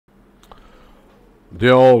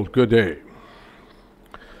Dear all, good day.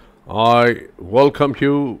 I welcome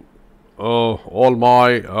you, all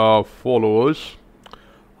my followers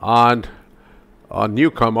and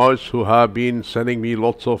newcomers who have been sending me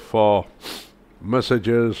lots of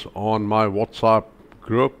messages on my WhatsApp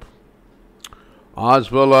group,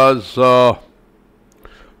 as well as there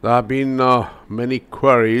have been many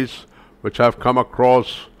queries which I've come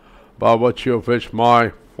across by virtue of which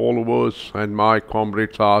my followers and my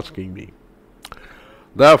comrades are asking me.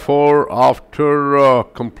 Therefore, after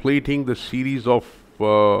completing the series of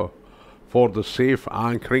for the safe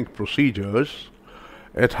anchoring procedures,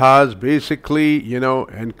 it has basically,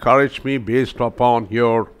 encouraged me based upon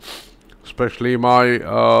your, especially my,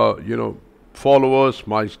 followers,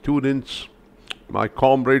 my students, my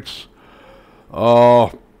comrades, uh,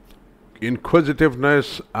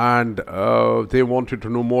 inquisitiveness, and they wanted to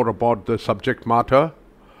know more about the subject matter,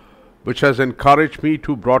 which has encouraged me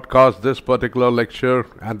to broadcast this particular lecture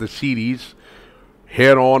and the series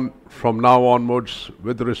here on from now onwards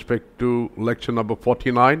with respect to lecture number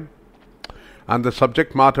 49. And the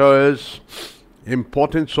subject matter is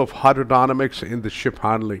importance of hydrodynamics in the ship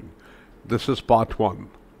handling. This is part 1.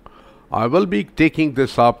 I will be taking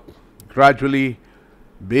this up gradually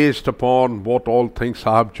based upon what all things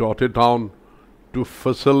I have jotted down to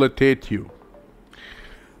facilitate you.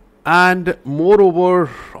 And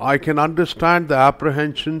moreover, I can understand the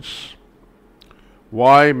apprehensions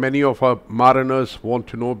why many of our mariners want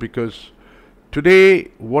to know, because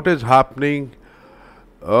today what is happening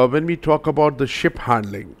when we talk about the ship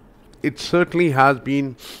handling, it certainly has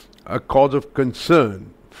been a cause of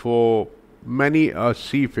concern for many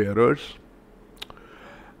seafarers,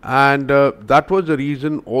 and that was the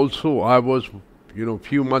reason also I was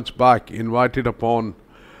few months back invited upon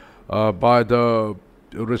by the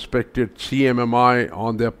respected CMMI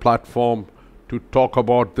on their platform to talk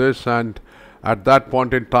about this, and at that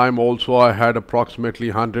point in time also I had approximately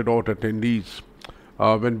 100 odd attendees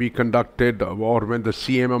when we conducted, or when the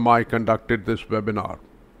CMMI conducted this webinar.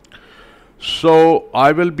 So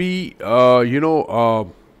I will be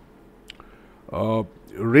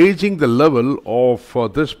raising the level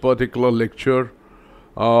of this particular lecture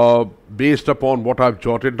based upon what I've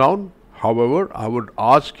jotted down. However, I would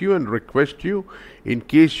ask you and request you, in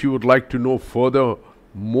case you would like to know further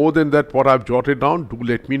more than that what I've jotted down, do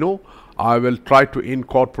let me know. I will try to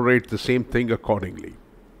incorporate the same thing accordingly.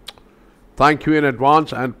 Thank you in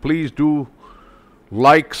advance, and please do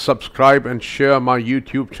like, subscribe and share my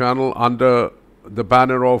YouTube channel under the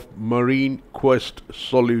banner of Marine Quest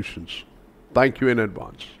Solutions. Thank you in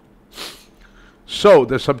advance. So,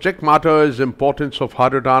 the subject matter is importance of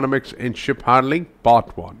hydrodynamics in ship handling,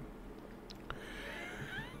 part 1.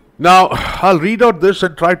 Now, I'll read out this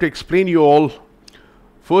and try to explain you all.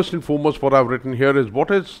 First and foremost, what I've written here is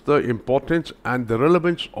what is the importance and the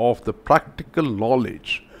relevance of the practical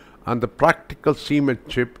knowledge and the practical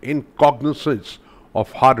seamanship in cognizance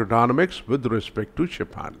of hydrodynamics with respect to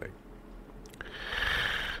ship handling.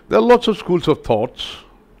 There are lots of schools of thoughts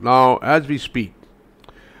now as we speak.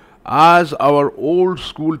 As our old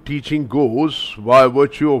school teaching goes, by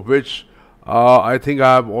virtue of which I think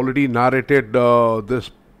I have already narrated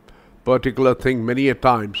this particular thing many a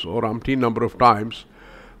times, or umpteen number of times,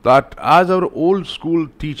 that as our old school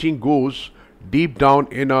teaching goes deep down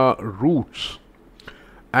in our roots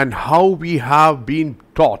and how we have been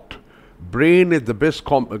taught, brain is the best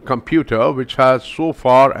computer which has so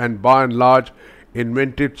far and by and large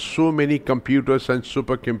invented so many computers and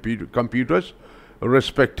supercomputers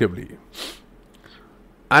respectively,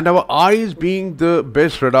 and our eyes being the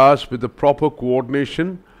best radars with the proper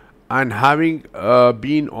coordination and having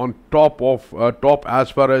been on top as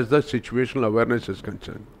far as the situational awareness is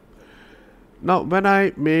concerned. Now, when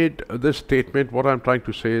I made this statement, what I'm trying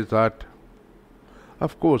to say is that,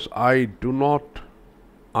 of course, I do not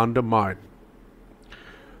undermine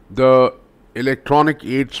the electronic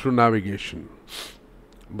aids to navigation,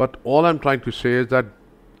 but all I'm trying to say is that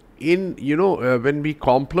when we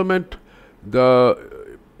complement the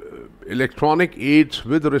electronic aids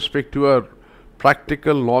with respect to our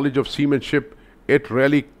practical knowledge of seamanship, it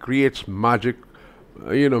really creates magic,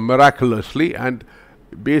 miraculously, and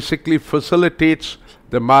basically facilitates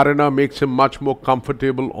the mariner, makes him much more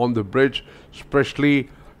comfortable on the bridge, especially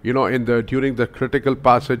during the critical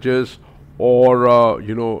passages, or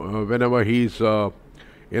whenever he's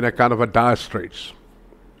in a kind of a dire straits.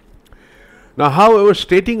 Now, however,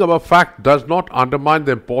 stating our fact does not undermine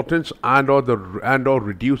the importance and/or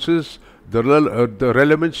reduces the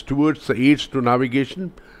relevance towards the aids to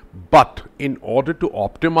navigation, but in order to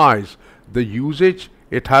optimize the usage,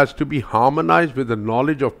 it has to be harmonized with the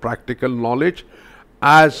knowledge of practical knowledge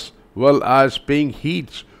as well as paying heed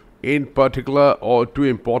in particular or to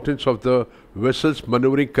importance of the vessel's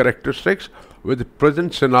maneuvering characteristics with the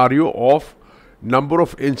present scenario of number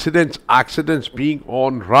of incidents, accidents being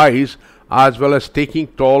on rise as well as taking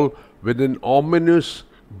toll with an ominous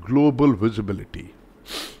global visibility.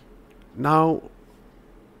 Now,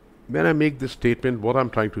 when I make this statement, what I'm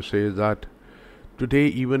trying to say is that today,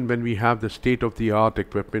 even when we have the state-of-the-art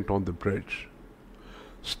equipment on the bridge,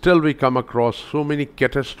 still we come across so many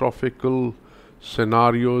catastrophical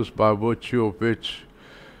scenarios by virtue of which,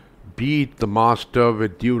 be it the master,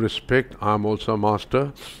 with due respect, I'm also a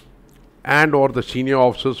master, and or the senior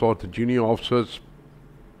officers or the junior officers,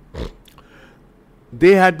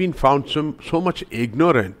 they had been found so much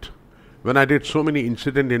ignorant when I did so many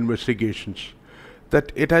incident investigations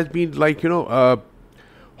that it has been like,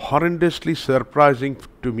 horrendously surprising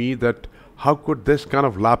to me that how could this kind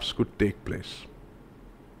of lapse could take place.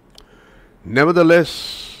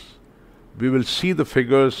 Nevertheless, we will see the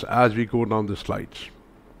figures as we go down the slides.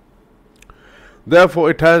 Therefore,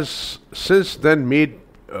 it has since then made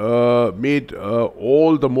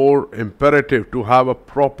all the more imperative to have a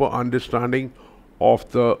proper understanding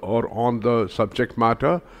of on the subject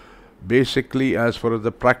matter, basically as far as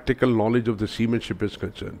the practical knowledge of the seamanship is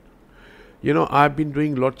concerned. I've been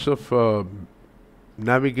doing lots of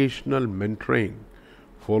navigational mentoring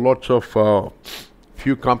for lots of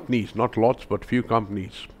few companies, not lots, but few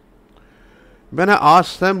companies. When I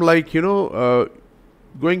ask them, like,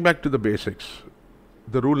 going back to the basics,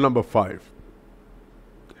 the rule number 5,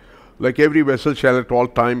 like every vessel shall at all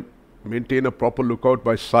time maintain a proper lookout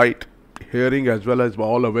by sight, hearing, as well as by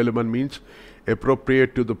all available means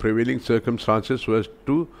appropriate to the prevailing circumstances so as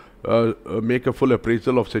to make a full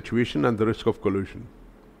appraisal of situation and the risk of collision.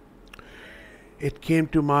 It came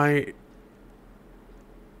to my,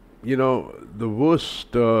 the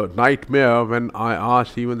worst nightmare when I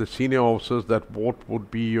asked even the senior officers that what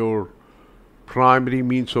would be your primary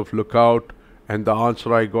means of lookout, and the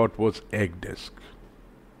answer I got was egg disc.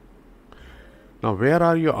 Now, where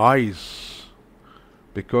are your eyes?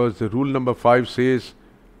 Because the rule number 5 says,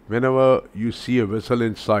 whenever you see a vessel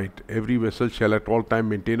in sight, every vessel shall at all time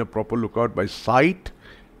maintain a proper lookout by sight,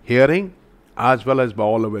 hearing, as well as by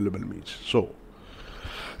all available means. So,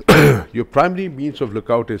 your primary means of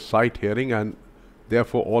lookout is sight, hearing, and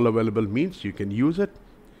therefore all available means. You can use it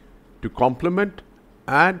to complement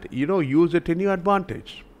and, use it in your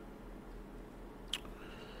advantage.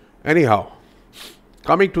 Anyhow,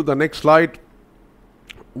 coming to the next slide,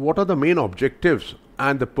 what are the main objectives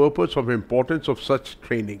and the purpose of importance of such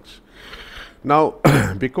trainings? Now,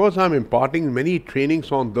 because I'm imparting many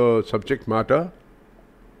trainings on the subject matter,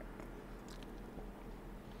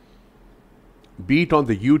 be it on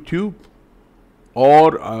the YouTube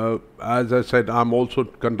or as I said, I'm also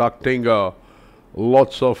conducting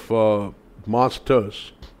lots of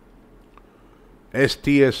masters,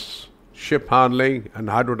 STS, ship handling and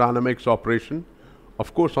hydrodynamics operation,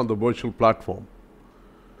 of course on the virtual platform.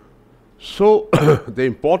 So the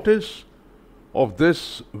importance of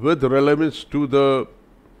this with relevance to the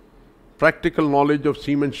practical knowledge of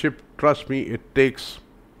seamanship, trust me, it takes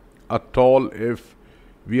a toll if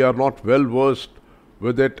we are not well versed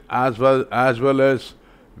with it, as well as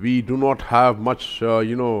we do not have much, we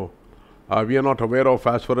are not aware of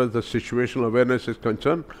as far as the situational awareness is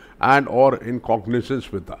concerned and or in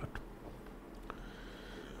cognizance with that.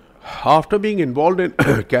 After being involved in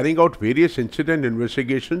carrying out various incident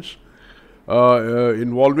investigations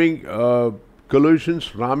involving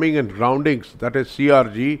collisions, ramming and groundings, that is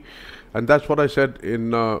CRG, and that's what I said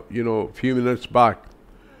in few minutes back,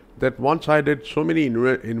 that once I did so many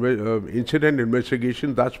incident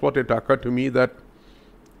investigation, that's what it occurred to me, that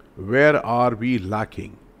where are we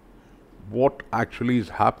lacking? What actually is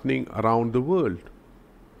happening around the world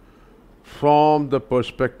from the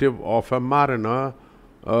perspective of a mariner,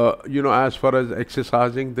 as far as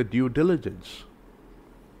exercising the due diligence.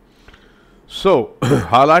 So,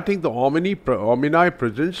 highlighting the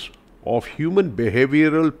omnipresence of human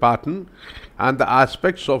behavioral pattern and the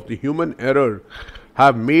aspects of the human error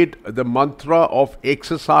have made the mantra of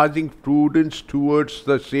exercising prudence towards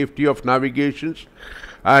the safety of navigations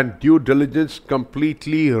and due diligence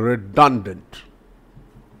completely redundant.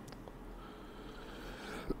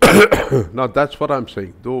 Now that's what I'm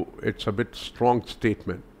saying, though it's a bit strong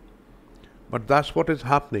statement, but that's what is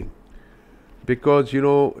happening. Because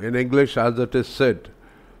in English, as it is said,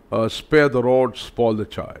 spare the rod, spoil the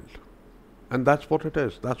child, and that's what it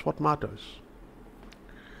is. That's what matters.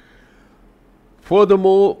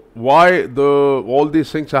 Furthermore, why all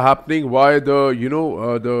these things are happening? Why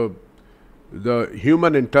the the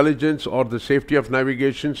human intelligence or the safety of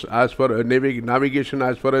navigations as far navigation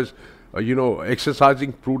as far as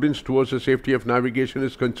exercising prudence towards the safety of navigation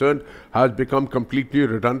is concerned has become completely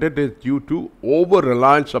redundant is due to over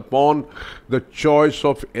reliance upon the choice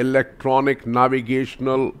of electronic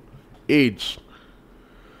navigational aids.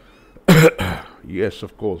 Yes,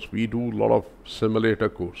 of course, we do a lot of simulator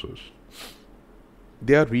courses.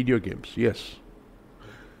 They are video games, yes.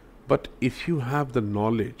 But if you have the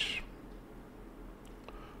knowledge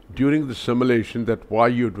during the simulation that why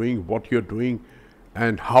you're doing what you're doing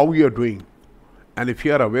and how you're doing, and if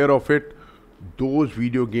you are aware of it, those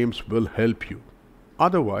video games will help you.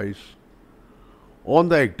 Otherwise, on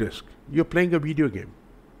the egg disk, you're playing a video game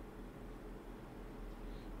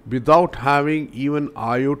without having even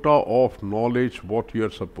iota of knowledge what you're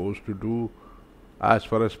supposed to do as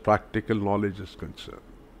far as practical knowledge is concerned.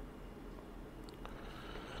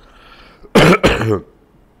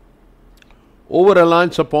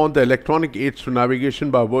 Over-reliance upon the electronic aids to navigation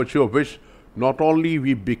by virtue of which not only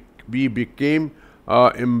we became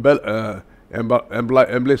imbecile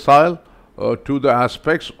to the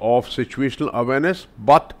aspects of situational awareness,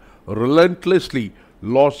 but relentlessly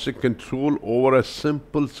lost the control over a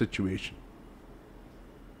simple situation.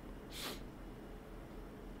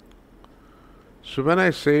 So when I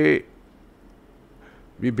say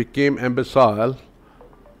we became imbecile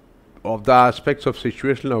of the aspects of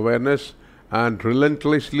situational awareness and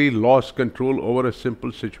relentlessly lost control over a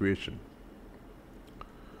simple situation,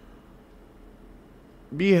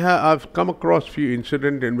 I've come across few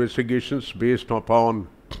incident investigations based upon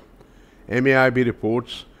MAIB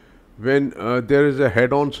reports. When there is a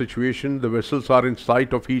head-on situation, the vessels are in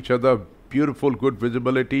sight of each other, beautiful, good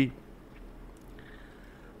visibility,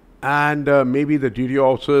 and maybe the duty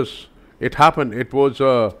officers, it happened, it was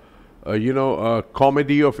a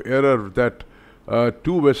comedy of error that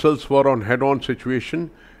two vessels were on head-on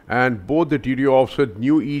situation and both the duty officers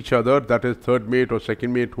knew each other, that is third mate or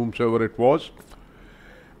second mate, whomsoever it was,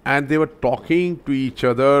 and they were talking to each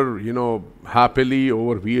other, happily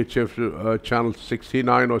over VHF channel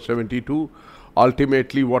 69 or 72.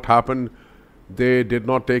 Ultimately, what happened? They did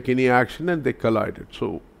not take any action and they collided.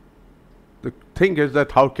 So, the thing is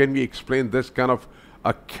that how can we explain this kind of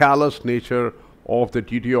a callous nature of the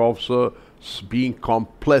duty officer being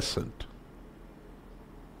complacent?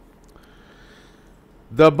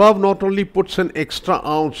 The above not only puts an extra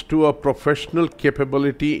ounce to a professional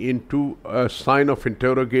capability into a sign of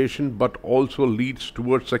interrogation, but also leads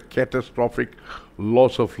towards a catastrophic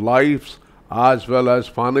loss of lives as well as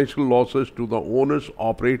financial losses to the owners,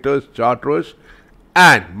 operators, charterers,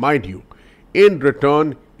 and, mind you, in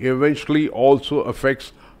return eventually also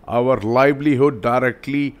affects our livelihood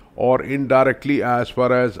directly or indirectly as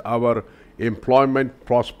far as our employment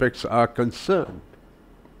prospects are concerned.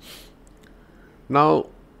 Now,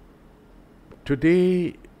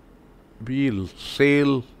 today we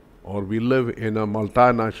sail or we live in a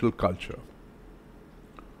multinational culture.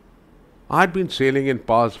 I've been sailing in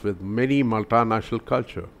past with many multinational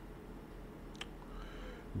culture.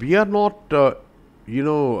 We are not,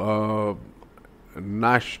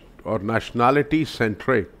 nationality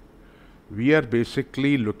centric. We are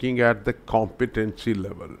basically looking at the competency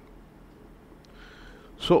level.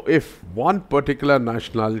 So if one particular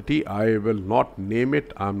nationality, I will not name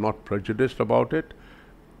it, I am not prejudiced about it,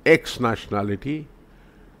 X nationality,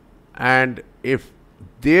 and if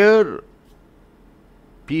their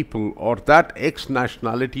people or that X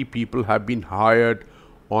nationality people have been hired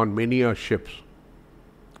on many ships,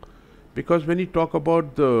 because when you talk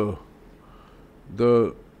about the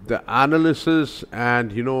analysis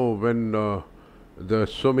and when the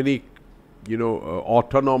so many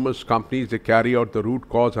autonomous companies, they carry out the root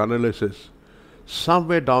cause analysis,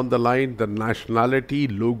 somewhere down the line the nationality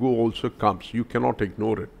logo also comes. You cannot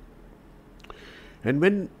ignore it. And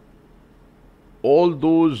when all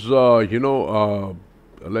those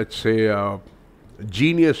let's say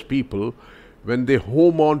genius people, when they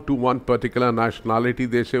home on to one particular nationality,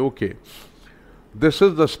 they say, okay, this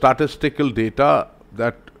is the statistical data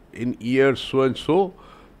that in year so and so,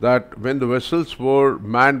 that when the vessels were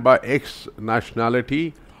manned by X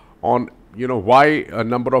nationality on Y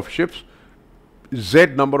number of ships, Z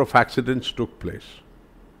number of accidents took place.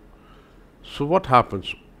 So what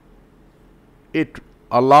happens? It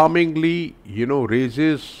alarmingly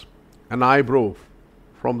raises an eyebrow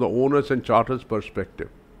from the owners and charters perspective,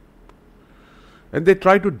 and they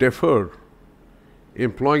try to defer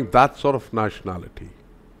employing that sort of nationality.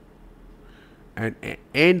 And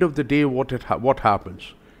end of the day, what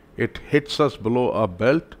happens? It hits us below our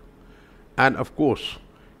belt, and of course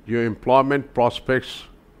your employment prospects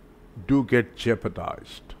do get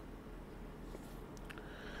jeopardized.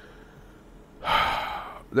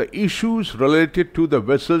 The issues related to the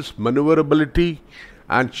vessel's maneuverability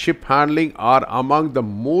and ship handling are among the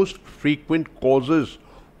most frequent causes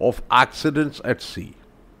of accidents at sea.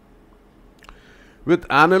 With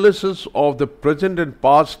analysis of the present and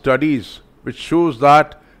past studies which shows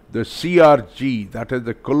that the CRG, that is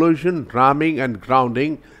the collision, ramming and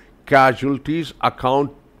grounding casualties,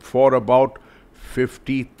 account for about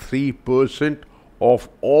 53% of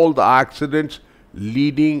all the accidents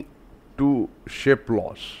leading to ship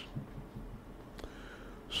loss.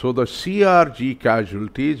 So the CRG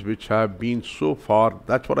casualties which have been so far,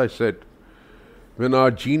 that's what I said. When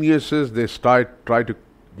our geniuses, they try to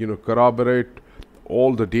corroborate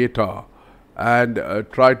all the data and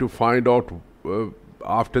try to find out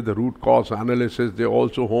after the root cause analysis, they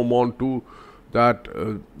also home on to that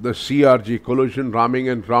the CRG, collision, ramming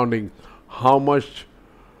and grounding, how much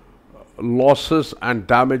losses and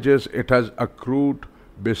damages it has accrued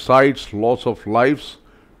besides loss of lives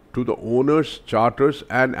to the owners, charters,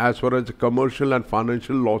 and as far as the commercial and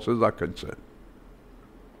financial losses are concerned.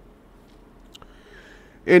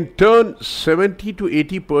 In turn, 70 to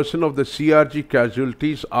 80% of the CRG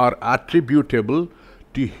casualties are attributable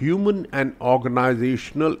to human and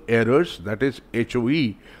organizational errors, that is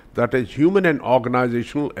HOE, that is human and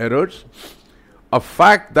organizational errors, a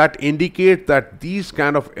fact that indicates that these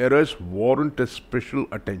kind of errors warrant a special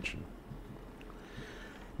attention.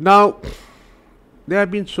 Now, there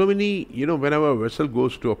have been so many, whenever a vessel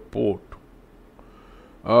goes to a port,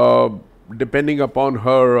 depending upon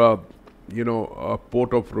her, a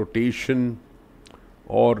port of rotation,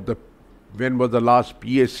 or when was the last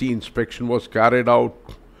PSC inspection was carried out,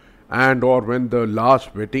 and or when the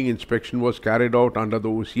last vetting inspection was carried out under the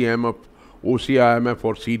OCIMF or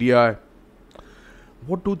CDI.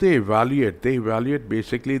 What do they evaluate? They evaluate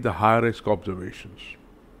basically the high risk observations.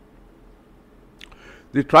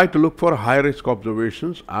 They try to look for high risk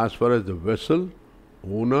observations as far as the vessel,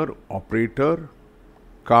 owner, operator,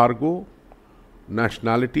 cargo,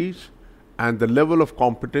 nationalities, and the level of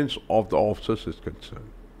competence of the officers is concerned.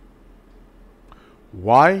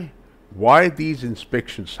 Why these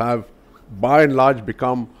inspections have by and large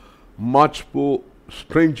become much more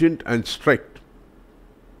stringent and strict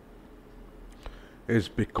is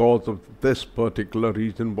because of this particular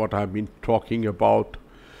reason what I've been talking about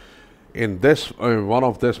in this one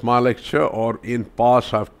of this my lecture, or in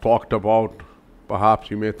past I've talked about.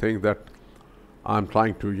 Perhaps you may think that I'm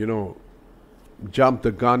trying to jump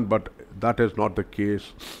the gun, but that is not the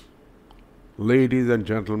case. Ladies and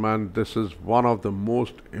gentlemen, this is one of the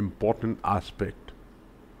most important aspects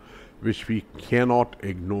which we cannot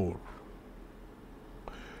ignore.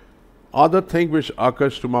 Other thing which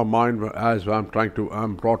occurs to my mind as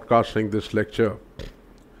I'm broadcasting this lecture,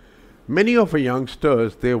 many of our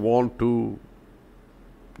youngsters, they want to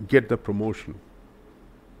get the promotion.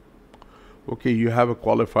 Okay, you have a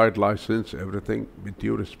qualified license, everything, with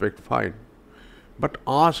due respect, fine. But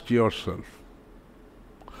ask yourself,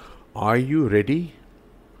 are you ready?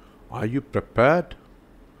 Are you prepared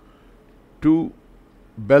to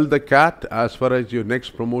bell the cat as far as your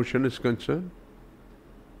next promotion is concerned?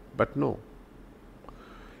 But no.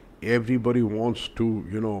 Everybody wants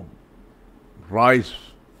to, rise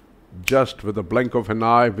just with a blink of an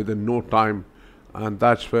eye within no time, and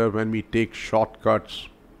that's where when we take shortcuts,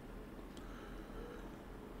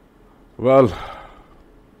 well,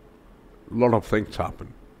 a lot of things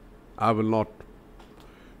happen. I will not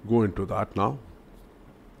go into that now.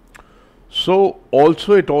 So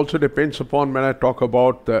it also depends upon when I talk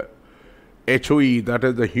about the HOE, that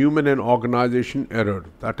is the human and organization error.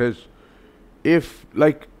 That is, if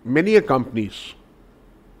like many companies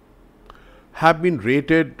have been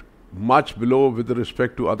rated much below with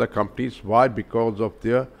respect to other companies. Why? Because of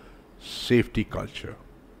their safety culture.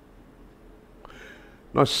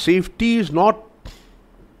 Now, safety is not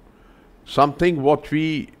something what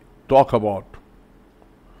we talk about.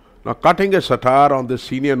 Now, cutting a satire on this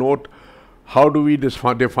senior note, how do we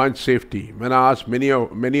define safety? When I asked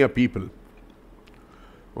many people,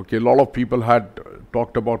 okay, a lot of people had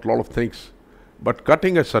talked about a lot of things, but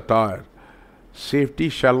cutting a satire, safety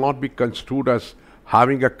shall not be construed as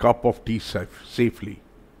having a cup of tea safely.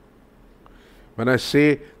 When I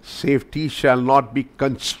say safety shall not be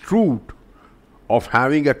construed of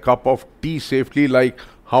having a cup of tea safely, like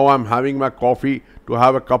how I'm having my coffee to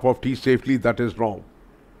have a cup of tea safely, that is wrong.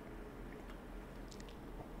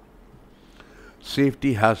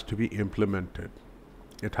 Safety has to be implemented.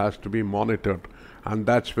 It has to be monitored. And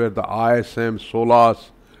that's where the ISM,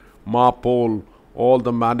 SOLAS, MAPOL, all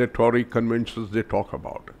the mandatory conventions, they talk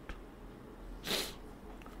about it.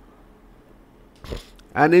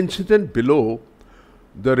 An incident below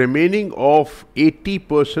The remaining of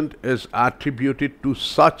 80% is attributed to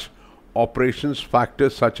such operations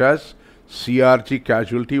factors such as CRG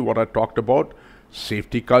casualty, what I talked about,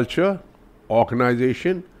 safety culture,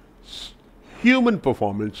 organization, human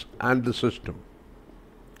performance, and the system.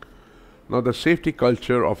 Now, the safety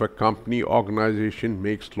culture of a company organization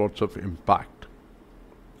makes lots of impact.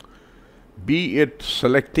 Be it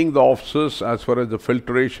selecting the officers as far as the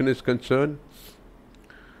filtration is concerned,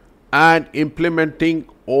 and implementing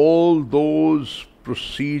all those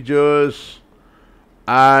procedures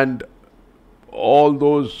and all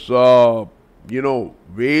those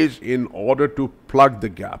ways in order to plug the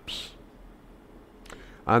gaps.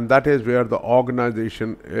 And that is where the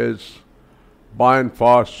organization is by and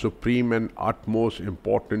far supreme and utmost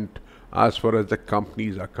important as far as the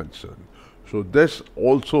companies are concerned. So this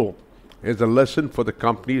also is a lesson for the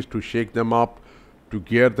companies to shake them up, to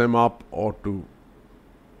gear them up, or to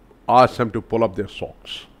ask them to pull up their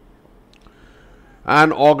socks.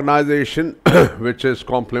 An organization which is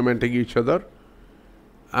complementing each other,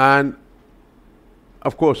 and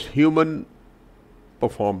of course human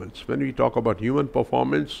performance. When we talk about human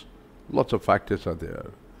performance, lots of factors are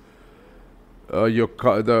there.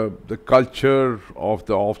 The culture of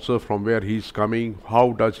the officer, from where he's coming,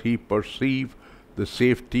 how does he perceive the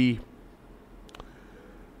safety,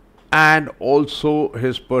 and also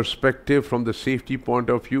his perspective from the safety point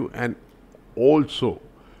of view, and also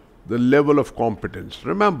the level of competence.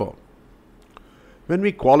 Remember, when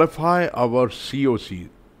we qualify our COC,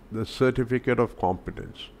 the Certificate of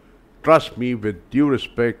Competence, trust me, with due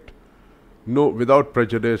respect, no, without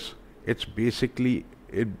prejudice, it's basically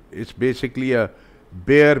a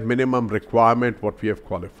bare minimum requirement what we have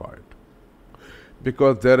qualified,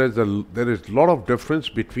 because there is a lot of difference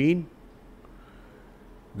between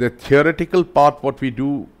the theoretical part what we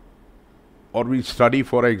do or we study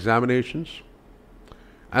for examinations,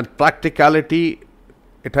 and practicality.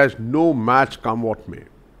 It has no match, come what may.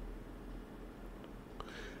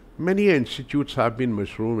 Many institutes have been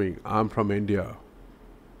mushrooming. I'm from India,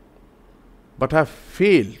 but have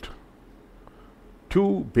failed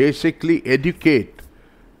to basically educate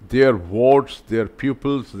their wards, their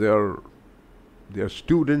pupils, their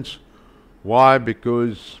students. Why?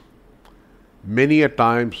 Because many a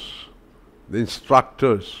times the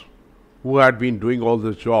instructors who had been doing all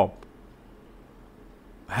this job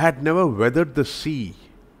had never weathered the sea,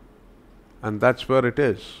 and that's where it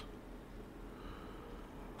is.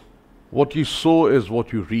 What you sow is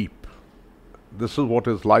what you reap. This is what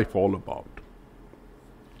is life all about.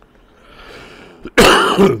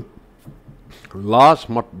 Last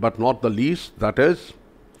but not the least, that is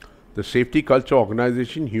the safety culture,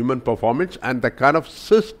 organization, human performance, and the kind of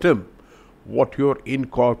system what you're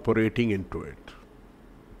incorporating into it.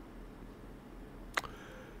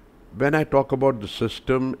 When I talk about the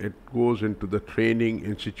system, it goes into the training,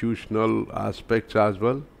 institutional aspects as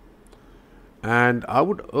well. And I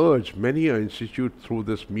would urge many an institute through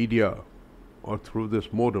this media or through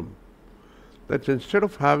this modem that instead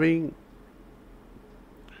of having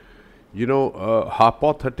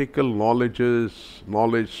hypothetical knowledge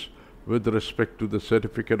with respect to the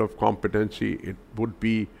certificate of competency, it would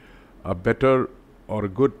be a better or a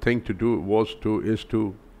good thing to do is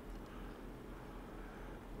to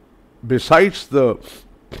besides the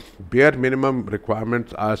bare minimum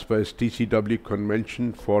requirements as per as TCW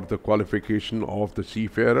convention for the qualification of the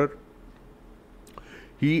seafarer,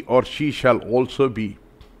 he or she shall also be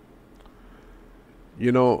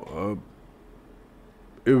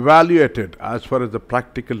evaluated as far as the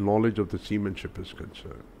practical knowledge of the seamanship is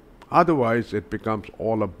concerned. Otherwise, it becomes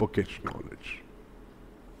all a bookish knowledge.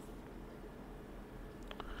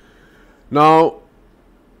 Now,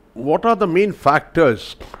 what are the main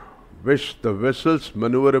factors which the vessel's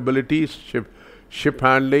maneuverability, ship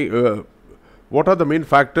handling, what are the main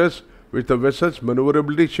factors which the vessel's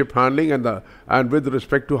maneuverability, ship handling, and with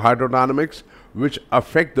respect to hydrodynamics, which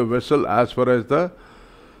affect the vessel as far as the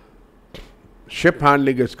ship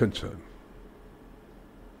handling is concerned?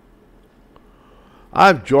 I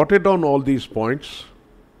have jotted down all these points,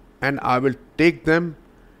 and I will take them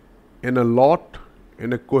in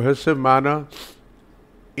a cohesive manner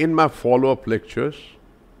in my follow-up lectures.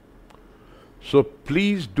 So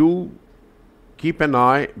please do keep an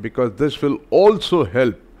eye, because this will also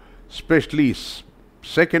help, especially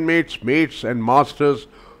second mates, and masters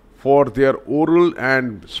for their oral,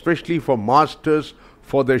 and especially for masters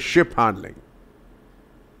for their ship handling.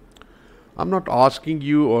 I'm not asking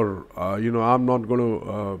you, or I'm not going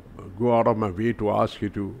to go out of my way to ask you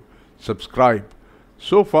to subscribe.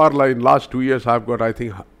 So far, like in last 2 years, I've got, I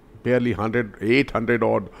think, barely 800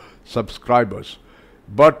 odd subscribers.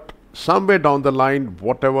 But somewhere down the line,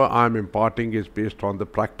 whatever I'm imparting is based on the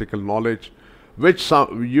practical knowledge, which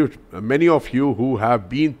many of you who have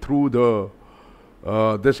been through the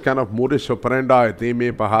this kind of modus operandi, they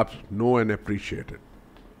may perhaps know and appreciate it.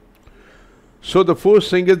 So the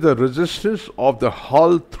first thing is the resistance of the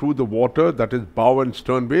hull through the water, that is bow and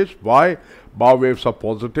stern waves. Why? Bow waves are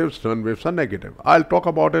positive, stern waves are negative. I'll talk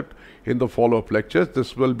about it in the follow-up lectures.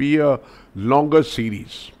 This will be a longer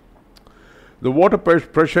series. The water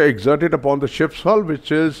pressure exerted upon the ship's hull,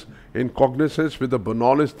 which is in cognizance with the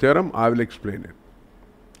Bernoulli's theorem, I will explain it.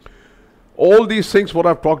 All these things what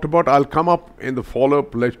I've talked about, I'll come up in the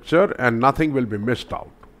follow-up lecture and nothing will be missed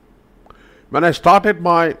out. When I started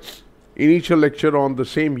my initial lecture on the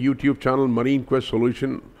same YouTube channel, Marine Quest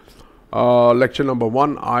Solution, lecture number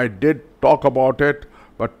 1, I did talk about it,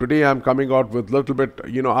 but today I'm coming out with little bit,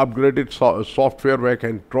 upgraded software where I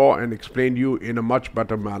can draw and explain you in a much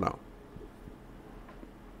better manner.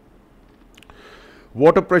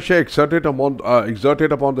 Water pressure exerted upon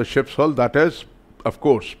the ship's hull, that is, of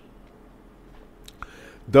course,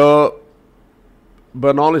 the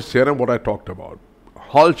Bernoulli's theorem, what I talked about.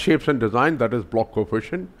 Hull shapes and design, that is block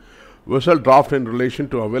coefficient. Vessel draft in relation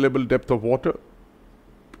to available depth of water.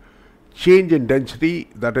 Change in density,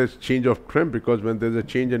 that is change of trim, because when there is a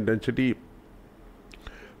change in density,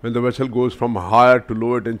 when the vessel goes from higher to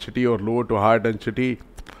lower density or lower to higher density,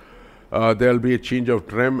 there will be a change of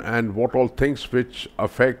trim, and what all things which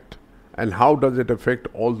affect and how does it affect,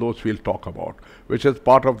 all those we'll talk about, which is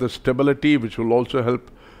part of the stability, which will also help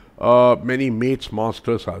many mates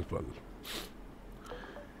masters as well.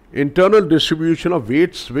 Internal distribution of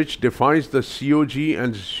weights, which defines the COG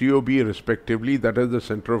and COB respectively, that is the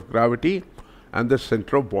center of gravity and the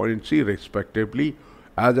center of buoyancy respectively.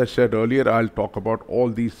 As I said earlier, I'll talk about all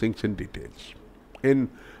these things in details in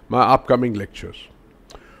my upcoming lectures.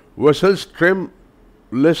 Vessels trim,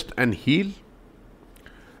 list and heel,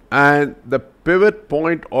 and the pivot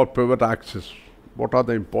point or pivot axis. What are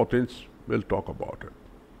the importance? We'll talk about it.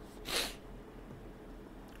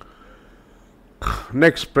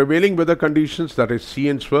 Next, prevailing weather conditions, that is sea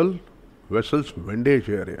and swell, vessels windage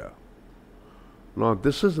area. Now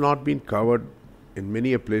this has not been covered in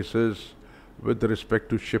many places with respect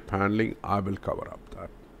to ship handling. I will cover up that.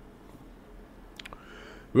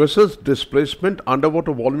 Vessels displacement,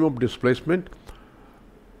 underwater volume of displacement,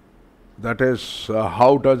 that is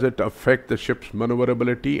how does it affect the ship's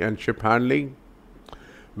maneuverability and ship handling.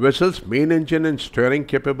 Vessels main engine and steering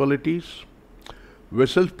capabilities.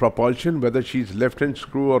 Vessel's propulsion, whether she's left-hand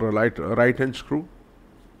screw or a right-hand screw.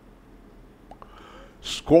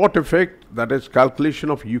 Squat effect, that is calculation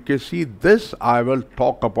of UKC. This I will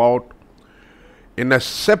talk about in a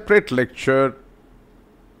separate lecture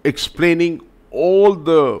explaining all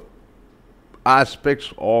the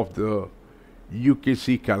aspects of the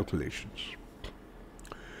UKC calculations.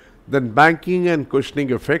 Then banking and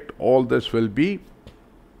cushioning effect, all this will be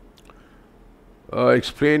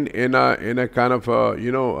explained in a kind of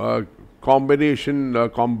a combination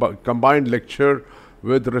combined lecture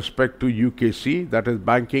with respect to UKC, that is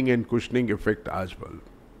banking and cushioning effect as well.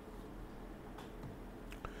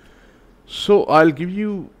 So I'll give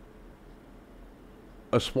you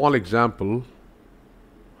a small example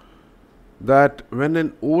that when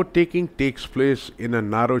an overtaking takes place in a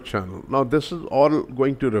narrow channel. Now this is all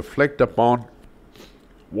going to reflect upon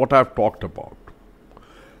what I've talked about.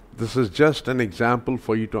 This is just an example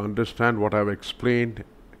for you to understand what I've explained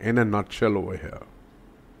in a nutshell over here.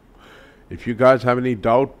 If you guys have any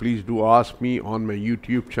doubt, please do ask me on my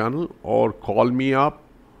YouTube channel or call me up.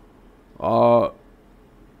 I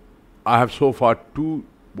have so far 2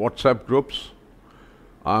 WhatsApp groups.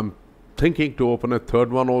 I'm thinking to open a 3rd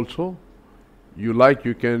one also. You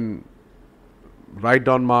can write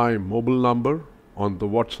down my mobile number on the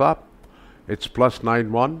WhatsApp. It's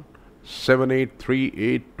 +91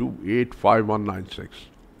 7838285196.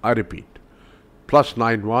 I repeat,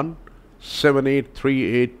 +91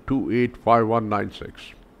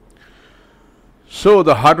 7838285196. So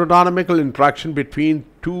the hydrodynamical interaction between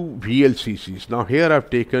 2 VLCCs. Now here I've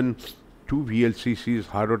taken 2 VLCCs,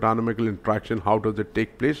 hydrodynamical interaction, how does it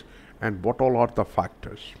take place and what all are the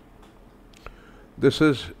factors. This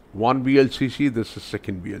is one VLCC, this is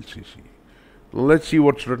second VLCC. Let's see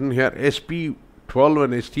what's written here. SP12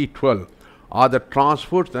 and ST12 are the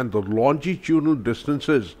transverse and the longitudinal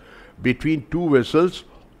distances between 2 vessels.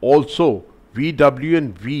 Also VW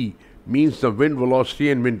and V means the wind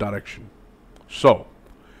velocity and wind direction. So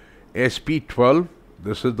SP12,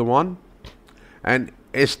 this is the one, and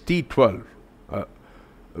ST12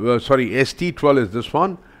 ST12 is this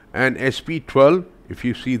one, and SP12, if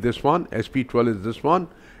you see this one, SP12 is this one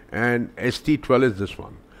and ST12 is this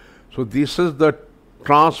one. So this is the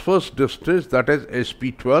transverse distance, that is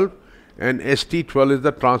SP12, and ST12 is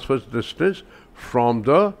the transverse distance from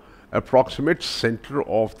the approximate center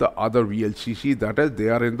of the other VLCC, that is they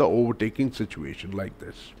are in the overtaking situation like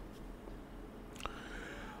this.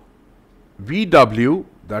 VW,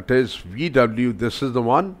 that is VW, this is the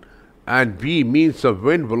one, and V means the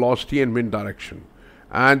wind velocity and wind direction,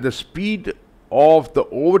 and the speed of the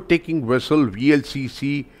overtaking vessel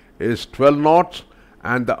VLCC is 12 knots,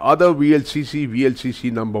 and the other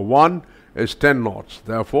VLCC number 1 is 10 knots.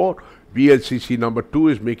 Therefore, VLCC number 2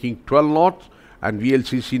 is making 12 knots and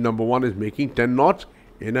VLCC number 1 is making 10 knots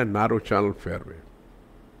in a narrow channel fairway.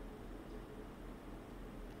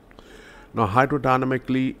 Now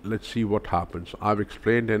hydrodynamically, let's see what happens. I've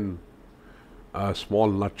explained in a small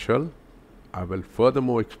nutshell. I will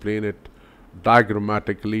furthermore explain it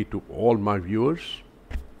diagrammatically to all my viewers.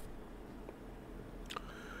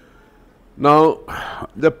 Now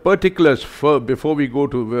the particulars before we go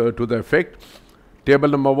to the effect. Table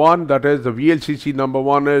number 1, that is the VLCC number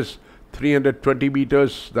 1 is 320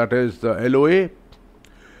 meters, that is the LOA,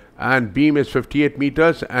 and beam is 58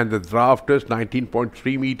 meters, and the draft is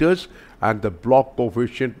 19.3 meters, and the block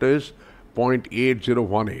coefficient is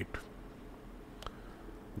 0.8018.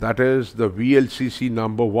 That is the VLCC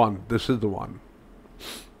number 1. This is the one.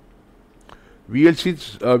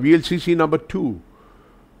 VLCC number 2,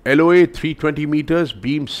 LOA 320 meters,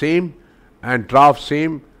 beam same, and draft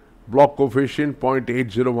same, block coefficient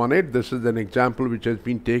 0.8018. This is an example which has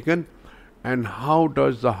been taken. And how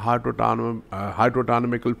does the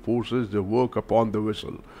hydrodynamical forces they work upon the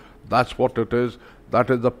vessel? That's what it is. That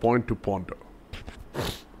is the point to ponder.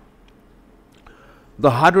 The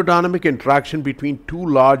hydrodynamic interaction between two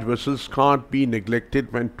large vessels can't be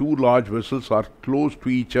neglected when two large vessels are close to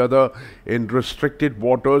each other in restricted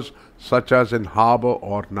waters such as in harbor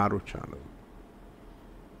or narrow channel.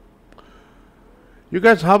 You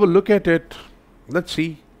guys have a look at it. Let's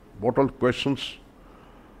see what all questions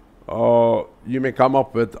you may come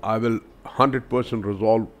up with. I will 100%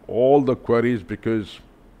 resolve all the queries because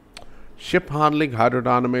ship handling,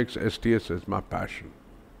 hydrodynamics, STS is my passion.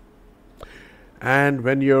 And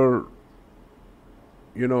when your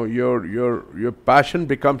passion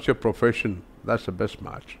becomes your profession, that's the best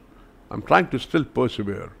match. I'm trying to still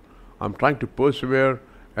persevere. I'm trying to persevere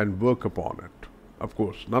and work upon it. Of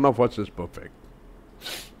course, none of us is perfect.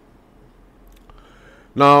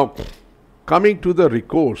 Now, coming to the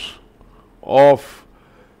recourse of,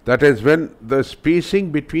 that is when the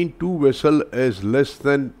spacing between two vessels is less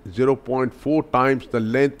than 0.4 times the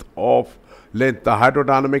length, the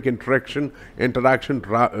hydrodynamic interaction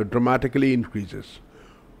dramatically increases.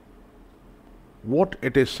 What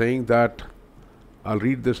it is saying that, I'll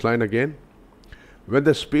read this line again. When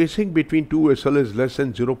the spacing between two vessels is less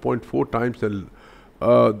than 0.4 times the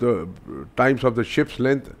times of the ship's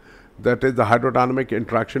length, that is the hydrodynamic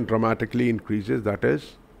interaction dramatically increases. That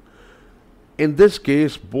is, in this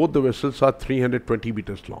case, both the vessels are 320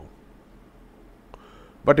 meters long.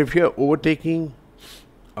 But if you are overtaking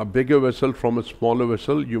a bigger vessel from a smaller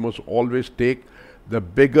vessel, you must always take the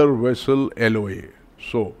bigger vessel LOA.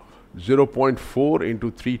 So 0.4 into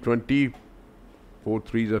 320, 4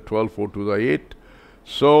 3s are 12, 4 2s are 8.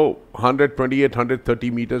 So 128, 130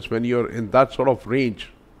 meters, when you're in that sort of range,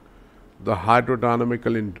 the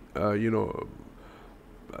hydrodynamical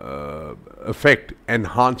effect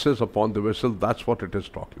enhances upon the vessel. That's what it is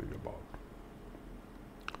talking about.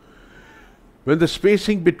 When the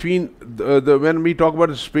spacing between when we talk about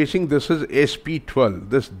the spacing, this is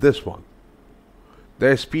SP12. This one, the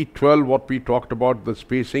SP12. What we talked about, the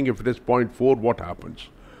spacing. If it is 0.4, what happens?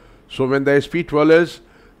 So when the SP12 is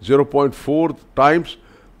 0.4 times,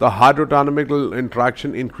 the hydrodynamical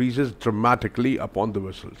interaction increases dramatically upon the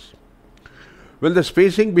vessels. When the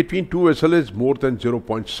spacing between two vessels is more than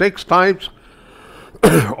 0.6 times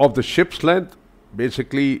of the ship's length,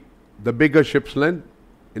 basically the bigger ship's length,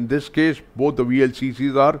 in this case both the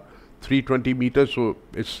VLCCs are 320 meters, so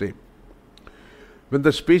it's same. When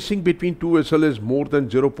the spacing between two vessels is more than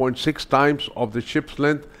 0.6 times of the ship's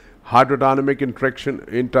length, hydrodynamic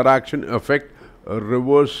interaction effect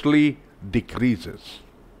reversely decreases.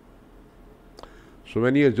 So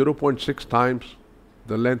when you have 0.6 times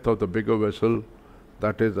the length of the bigger vessel,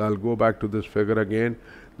 that is, I'll go back to this figure again,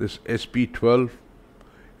 this SP12,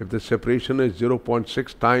 if the separation is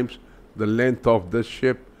 0.6 times the length of this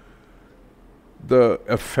ship, the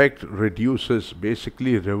effect reduces,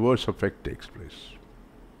 basically reverse effect takes place.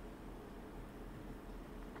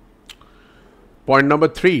 Point number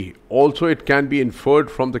 3, also it can be inferred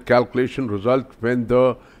from the calculation result when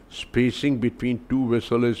the spacing between two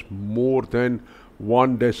vessels is more than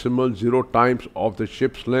 0 times of the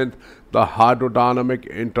ship's length, the hydrodynamic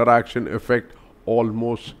interaction effect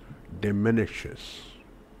almost diminishes.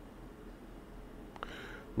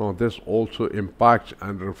 Now this also impacts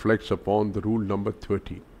and reflects upon the rule number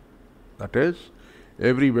 30. That is,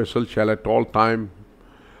 every vessel shall at all time,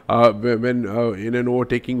 when in an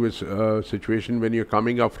overtaking situation, when you're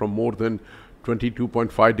coming up from more than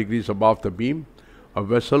 22.5 degrees above the beam, a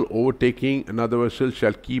vessel overtaking another vessel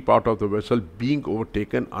shall keep out of the vessel being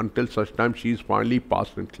overtaken until such time she is finally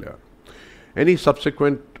passed and clear. Any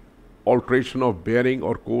subsequent alteration of bearing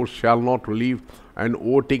or course shall not relieve an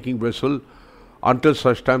overtaking vessel until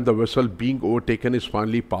such time the vessel being overtaken is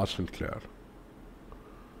finally passed and clear.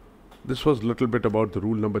 This was a little bit about the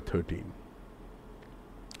rule number 13.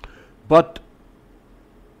 But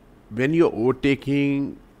when you're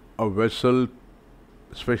overtaking a vessel,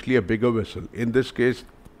 especially a bigger vessel, in this case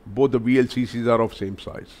both the VLCCs are of same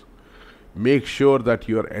size, make sure that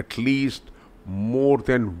you're at least more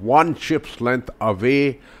than one ship's length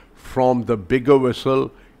away from the bigger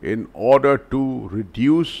vessel in order to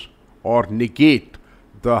reduce or negate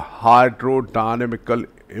the hydrodynamical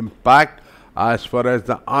impact as far as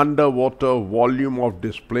the underwater volume of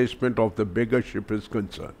displacement of the bigger ship is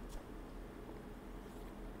concerned.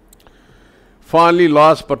 Finally,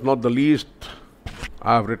 last but not the least,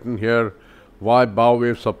 I have written here why bow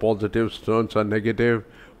waves are positive, sterns are negative,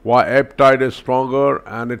 why ebb tide is stronger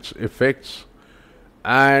and its effects,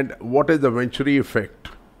 and what is the Venturi effect.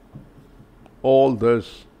 All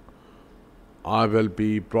this I will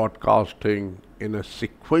be broadcasting in a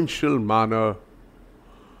sequential manner,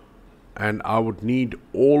 and I would need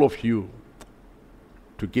all of you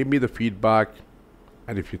to give me the feedback,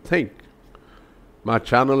 and if you think my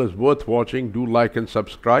channel is worth watching, do like and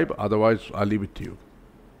subscribe, otherwise I'll leave it to you.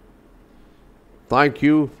 Thank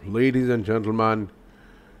you, ladies and gentlemen.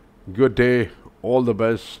 Good day, all the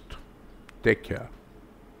best, take care.